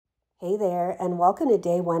Hey there, and welcome to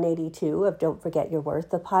day 182 of Don't Forget Your Worth,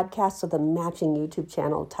 the podcast with the matching YouTube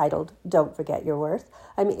channel titled Don't Forget Your Worth.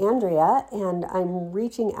 I'm Andrea, and I'm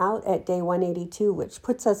reaching out at day 182, which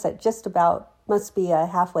puts us at just about, must be a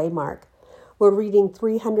halfway mark. We're reading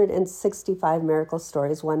 365 miracle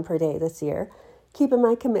stories, one per day this year. Keeping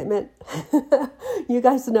my commitment. You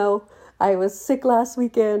guys know I was sick last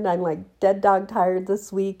weekend. I'm like dead dog tired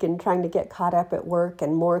this week and trying to get caught up at work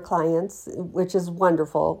and more clients, which is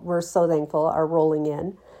wonderful. We're so thankful are rolling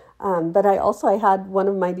in. But I had one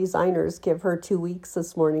of my designers give her 2 weeks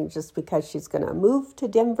this morning just because she's going to move to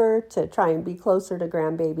Denver to try and be closer to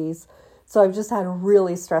grandbabies. So I've just had a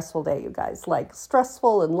really stressful day, you guys, like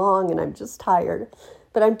stressful and long, and I'm just tired.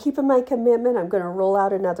 But I'm keeping my commitment. I'm going to roll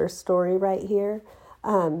out another story right here.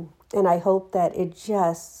 And I hope that it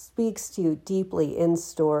just speaks to you deeply in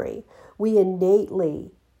story. We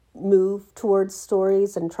innately move towards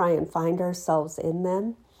stories and try and find ourselves in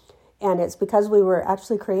them. And it's because we were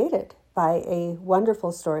actually created by a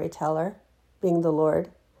wonderful storyteller, being the Lord.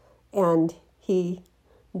 And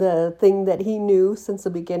the thing that he knew since the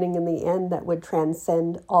beginning and the end that would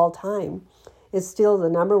transcend all time is still the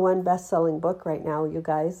number one best-selling book right now, you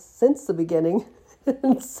guys, since the beginning.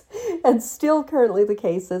 And still currently the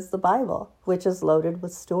case is the Bible, which is loaded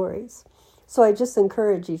with stories. So I just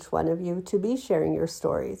encourage each one of you to be sharing your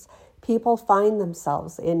stories. People find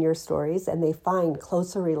themselves in your stories and they find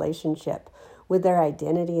closer relationship with their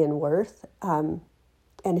identity and worth and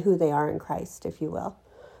who they are in Christ, if you will.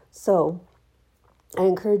 So I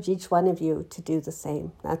encourage each one of you to do the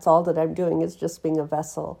same. That's all that I'm doing is just being a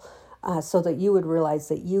vessel so that you would realize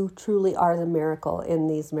that you truly are the miracle in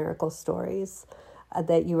these miracle stories.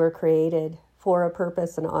 That you were created for a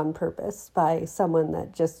purpose and on purpose by someone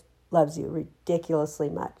that just loves you ridiculously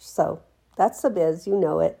much. So that's the biz, you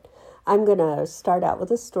know it. I'm going to start out with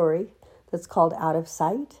a story that's called Out of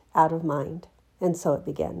Sight, Out of Mind. And so it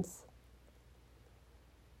begins.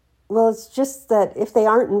 Well, it's just that if they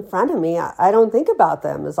aren't in front of me, I don't think about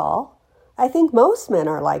them is all. I think most men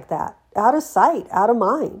are like that. Out of sight, out of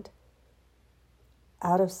mind.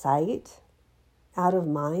 Out of sight, out of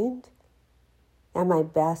mind. And my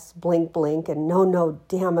best blink, blink, and no,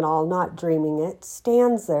 damn it all, not dreaming it,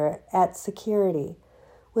 stands there at security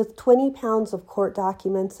with 20 pounds of court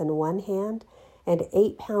documents in one hand and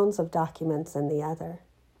 8 pounds of documents in the other.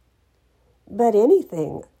 But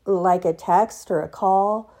anything, like a text or a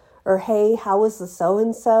call, or hey, how was the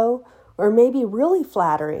so-and-so, or maybe really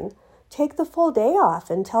flattering, take the full day off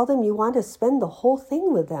and tell them you want to spend the whole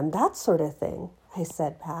thing with them, that sort of thing, I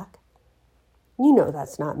said back. You know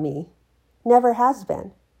that's not me. Never has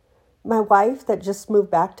been. My wife that just moved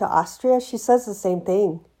back to Austria, she says the same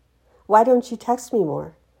thing. Why don't you text me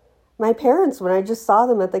more? My parents, when I just saw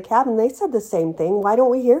them at the cabin, they said the same thing. Why don't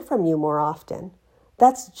we hear from you more often?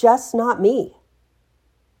 That's just not me.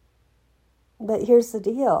 But here's the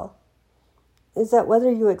deal, is that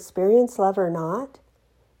whether you experience love or not,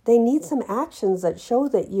 they need some actions that show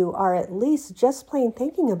that you are at least just plain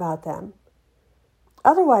thinking about them.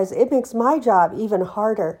 Otherwise, it makes my job even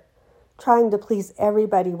harder. Trying to please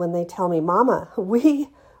everybody when they tell me, Mama, we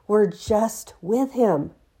were just with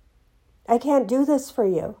him. I can't do this for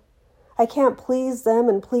you. I can't please them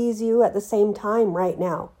and please you at the same time right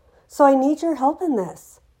now. So I need your help in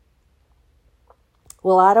this.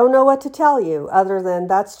 Well, I don't know what to tell you other than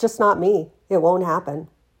that's just not me. It won't happen.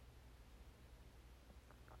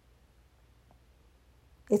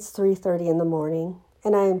 It's 3:30 in the morning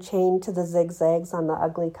and I am chained to the zigzags on the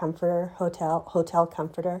ugly comforter, hotel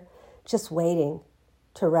comforter, just waiting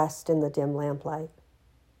to rest in the dim lamplight.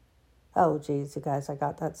 Oh, geez, you guys, I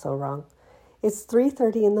got that so wrong. It's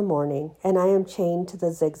 3:30 in the morning, and I am chained to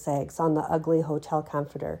the zigzags on the ugly hotel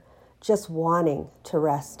comforter, just wanting to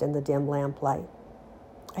rest in the dim lamplight.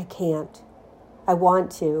 I can't. I want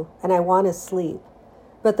to, and I want to sleep,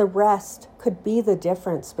 but the rest could be the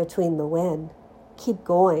difference between the win. Keep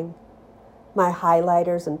going. My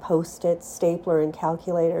highlighters and Post-its, stapler and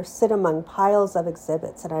calculator sit among piles of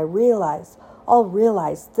exhibits, and I'll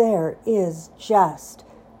realize there is just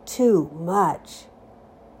too much.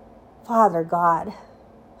 Father God,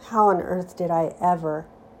 how on earth did I ever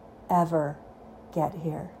get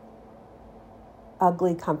here?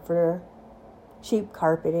 Ugly comforter, cheap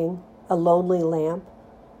carpeting, a lonely lamp,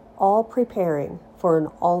 all preparing for an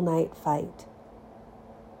all-night fight.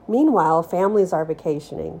 Meanwhile, families are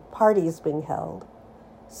vacationing, parties being held,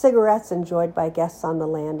 cigarettes enjoyed by guests on the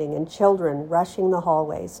landing, and children rushing the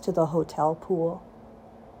hallways to the hotel pool.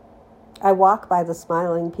 I walk by the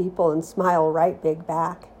smiling people and smile right big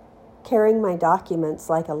back, carrying my documents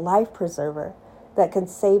like a life preserver that can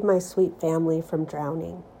save my sweet family from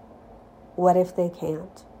drowning. What if they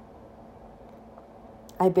can't?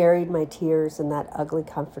 I buried my tears in that ugly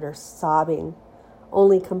comforter, sobbing,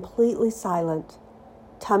 only completely silent,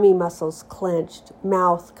 tummy muscles clenched,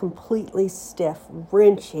 mouth completely stiff,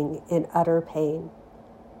 wrenching in utter pain.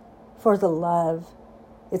 For the love,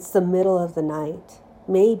 it's the middle of the night.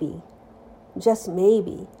 Maybe, just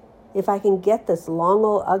maybe, if I can get this long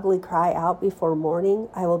old ugly cry out before morning,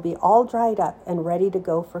 I will be all dried up and ready to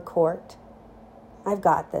go for court. I've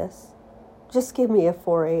got this. Just give me a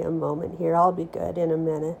 4 a.m. moment here. I'll be good in a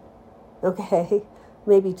minute. Okay,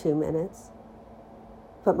 maybe 2 minutes.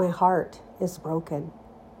 But my heart is broken.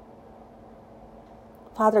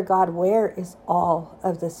 Father God, where is all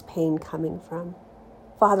of this pain coming from?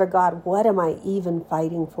 Father God, what am I even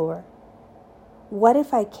fighting for? What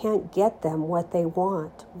if I can't get them what they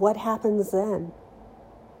want? What happens then?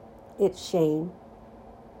 It's shame.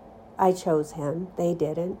 I chose him. They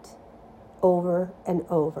didn't. Over and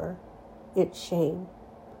over. It's shame.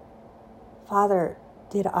 Father,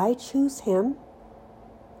 did I choose him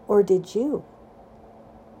or did you?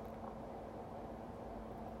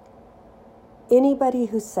 Anybody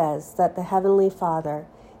who says that the Heavenly Father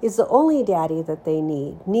is the only daddy that they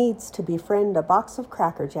need needs to befriend a box of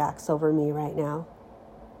Cracker Jacks over me right now.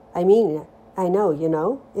 I mean it. I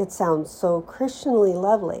know, it sounds so Christianly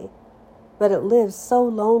lovely, but it lives so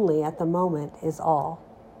lonely at the moment is all.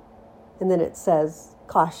 And then it says,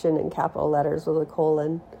 caution in capital letters with a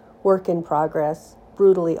colon, work in progress,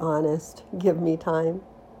 brutally honest, give me time.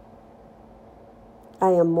 I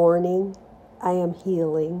am mourning, I am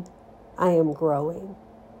healing, I am growing.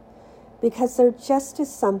 Because there just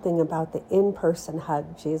is something about the in-person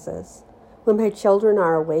hug, Jesus. When my children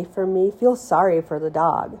are away from me, feel sorry for the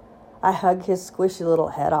dog. I hug his squishy little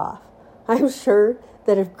head off. I'm sure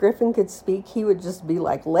that if Griffin could speak, he would just be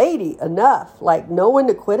like, lady, enough, like no one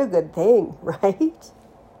to quit a good thing, right?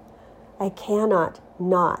 I cannot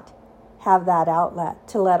not have that outlet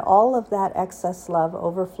to let all of that excess love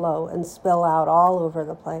overflow and spill out all over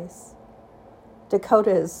the place.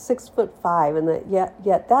 Dakota is 6'5", and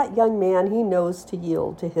yet that young man, he knows to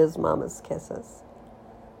yield to his mama's kisses.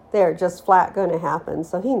 They're just flat going to happen,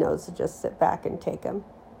 so he knows to just sit back and take them.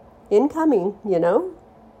 Incoming,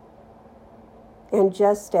 And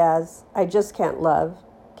just as I just can't love,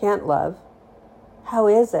 how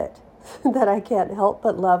is it that I can't help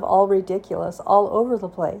but love all ridiculous all over the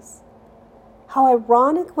place? How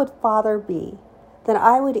ironic would Father be that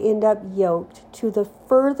I would end up yoked to the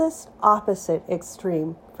furthest opposite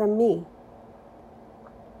extreme from me?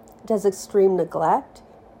 Does extreme neglect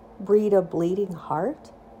breed a bleeding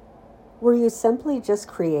heart? Were you simply just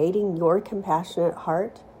creating your compassionate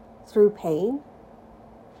heart through pain?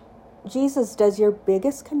 Jesus, does your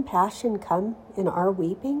biggest compassion come in our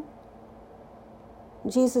weeping?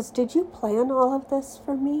 Jesus, did you plan all of this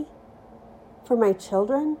for me? For my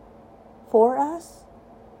children? For us?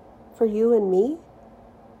 For you and me?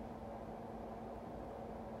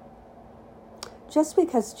 Just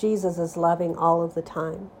because Jesus is loving all of the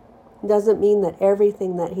time doesn't mean that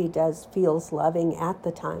everything that he does feels loving at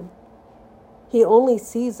the time. He only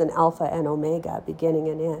sees an Alpha and Omega, beginning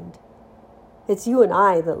and end. It's you and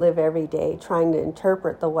I that live every day trying to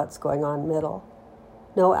interpret the what's going on middle.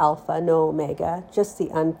 No Alpha, no Omega, just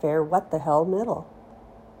the unfair what the hell middle.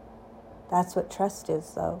 That's what trust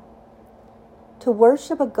is, though. To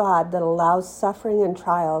worship a God that allows suffering and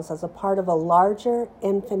trials as a part of a larger,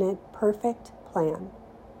 infinite, perfect plan.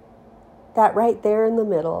 That right there in the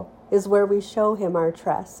middle is where we show him our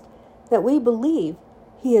trust, that we believe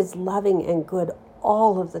he is loving and good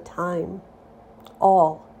all of the time.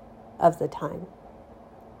 All of the time.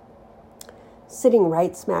 Sitting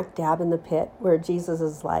right smack dab in the pit where Jesus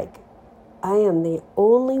is like, I am the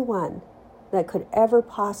only one that could ever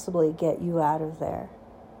possibly get you out of there.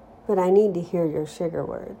 But I need to hear your sugar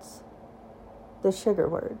words. The sugar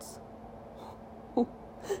words.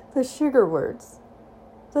 The sugar words.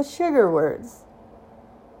 The sugar words.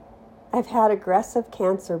 I've had aggressive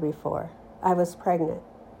cancer before. I was pregnant.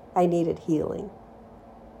 I needed healing.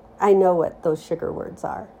 I know what those sugar words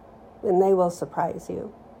are, and they will surprise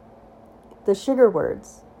you. The sugar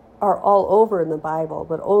words are all over in the Bible,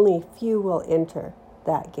 but only few will enter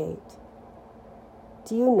that gate.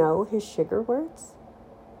 Do you know his sugar words?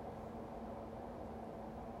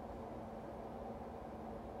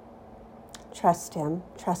 Trust him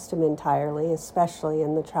entirely, especially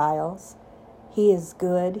in the trials. He is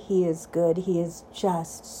good, he is good, he is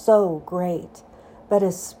just so great. But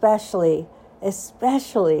especially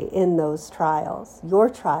in those trials, your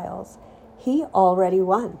trials, he already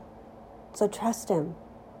won. So trust him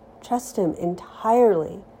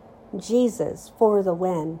entirely. Jesus for the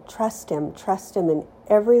win. Trust him in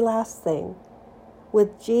every last thing.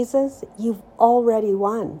 With Jesus, you've already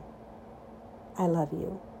won. I love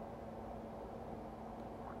you.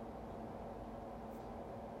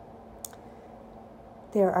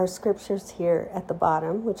 There are scriptures here at the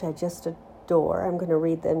bottom, which I just adore. I'm going to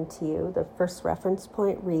read them to you. The first reference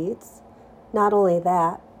point reads, "Not only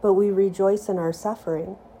that, but we rejoice in our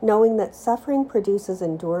suffering, knowing that suffering produces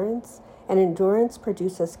endurance, and endurance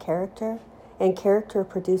produces character, and character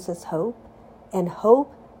produces hope, and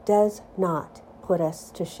hope does not put us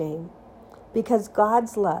to shame, because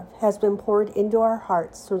God's love has been poured into our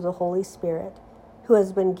hearts through the Holy Spirit, who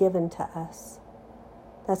has been given to us."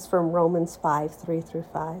 That's from Romans 5, 3 through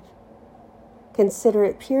 5. "Consider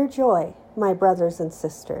it pure joy, my brothers and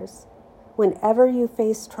sisters, whenever you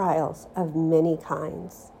face trials of many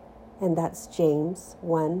kinds." And that's James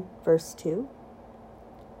 1, verse 2.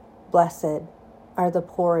 "Blessed are the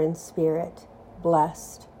poor in spirit,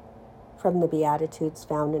 blessed," from the Beatitudes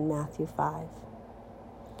found in Matthew 5.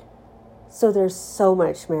 So there's so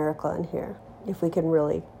much miracle in here, if we can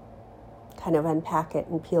really kind of unpack it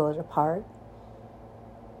and peel it apart.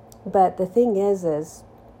 But the thing is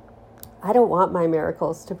I don't want my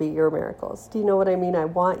miracles to be your miracles. Do you know what I mean? I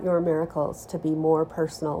want your miracles to be more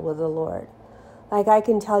personal with the Lord. Like, I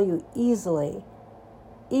can tell you easily,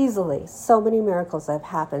 so many miracles have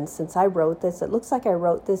happened since I wrote this. It looks like I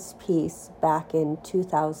wrote this piece back in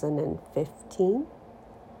 2015.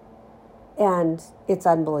 And it's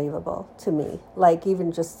unbelievable to me. Like,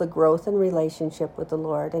 even just the growth in relationship with the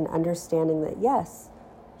Lord and understanding that, yes,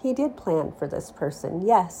 He did plan for this person.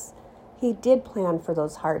 Yes, He did plan for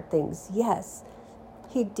those hard things. Yes,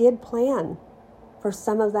 He did plan for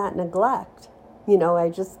some of that neglect.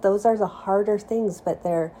 Those are the harder things, but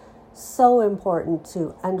they're so important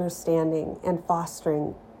to understanding and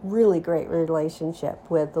fostering really great relationship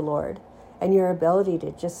with the Lord and your ability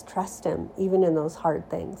to just trust Him, even in those hard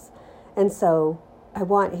things. And so I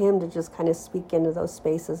want Him to just kind of speak into those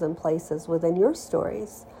spaces and places within your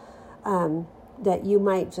stories, that you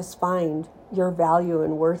might just find your value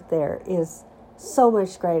and worth there is so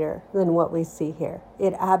much greater than what we see here.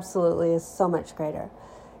 It absolutely is so much greater.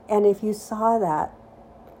 And if you saw that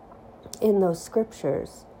in those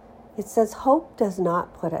scriptures, it says hope does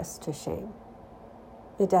not put us to shame.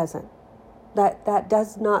 It doesn't. That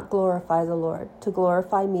does not glorify the Lord. To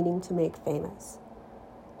glorify meaning to make famous.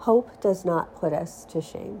 Hope does not put us to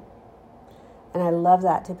shame. And I love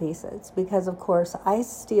that to pieces because, of course, I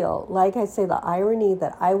still, like I say, the irony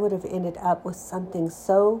that I would have ended up with something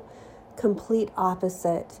so complete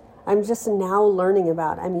opposite. I'm just now learning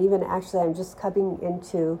about. I'm just coming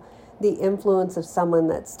into the influence of someone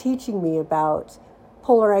that's teaching me about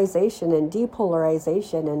polarization and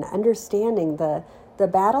depolarization and understanding the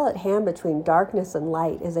battle at hand between darkness and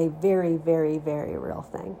light is a very, very, very real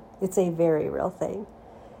thing. It's a very real thing.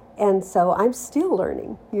 And so I'm still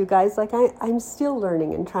learning, you guys, I'm still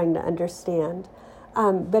learning and trying to understand.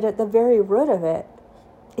 But at the very root of it,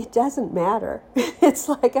 it doesn't matter. It's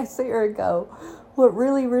like I said ago, what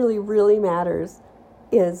really, really, really matters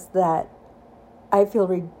is that I feel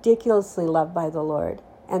ridiculously loved by the Lord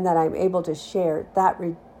and that I'm able to share that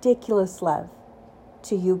ridiculous love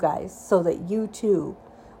to you guys so that you too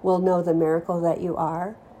will know the miracle that you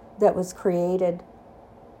are, that was created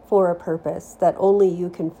for a purpose that only you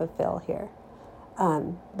can fulfill here.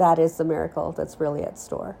 That is the miracle that's really at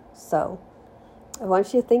store. So I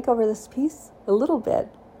want you to think over this piece a little bit.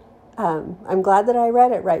 I'm glad that I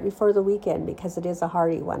read it right before the weekend because it is a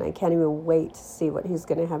hearty one. I can't even wait to see what He's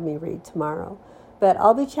going to have me read tomorrow. But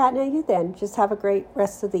I'll be chatting at you then. Just have a great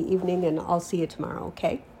rest of the evening and I'll see you tomorrow,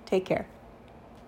 okay? Take care.